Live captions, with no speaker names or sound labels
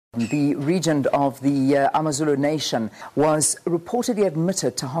The regent of the AmaZulu nation was reportedly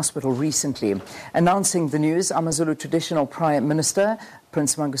admitted to hospital recently. Announcing the news, AmaZulu traditional Prime Minister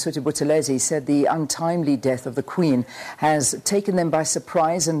Prince Mangosuthu Buthelezi said the untimely death of the Queen has taken them by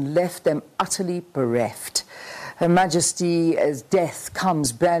surprise and left them utterly bereft. Her Majesty's death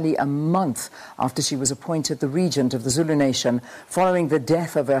comes barely a month after she was appointed the regent of the Zulu nation following the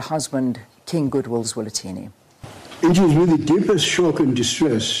death of her husband, King Goodwill Zwelithini. It is with the deepest shock and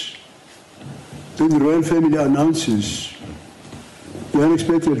distress that the royal family announces the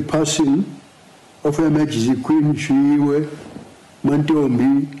unexpected passing of Her Majesty Queen Shiwe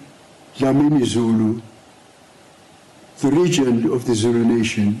Mantombi Dlamini Zulu, the regent of the Zulu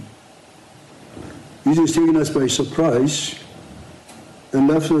nation. This has taken us by surprise and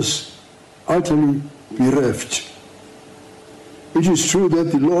left us utterly bereft. It is true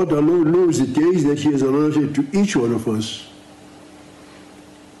that the Lord alone knows the days that He has allotted to each one of us.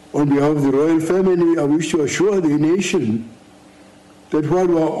 On behalf of the royal family, I wish to assure the nation that while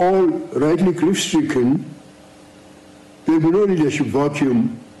we are all rightly grief-stricken, there will be no leadership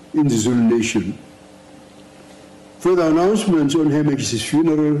vacuum in the Zulu nation. Further announcements on Her Majesty's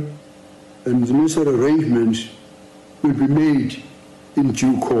funeral and the necessary arrangements will be made in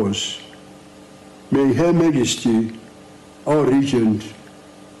due course. May Her Majesty, our regent,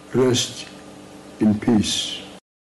 rest in peace.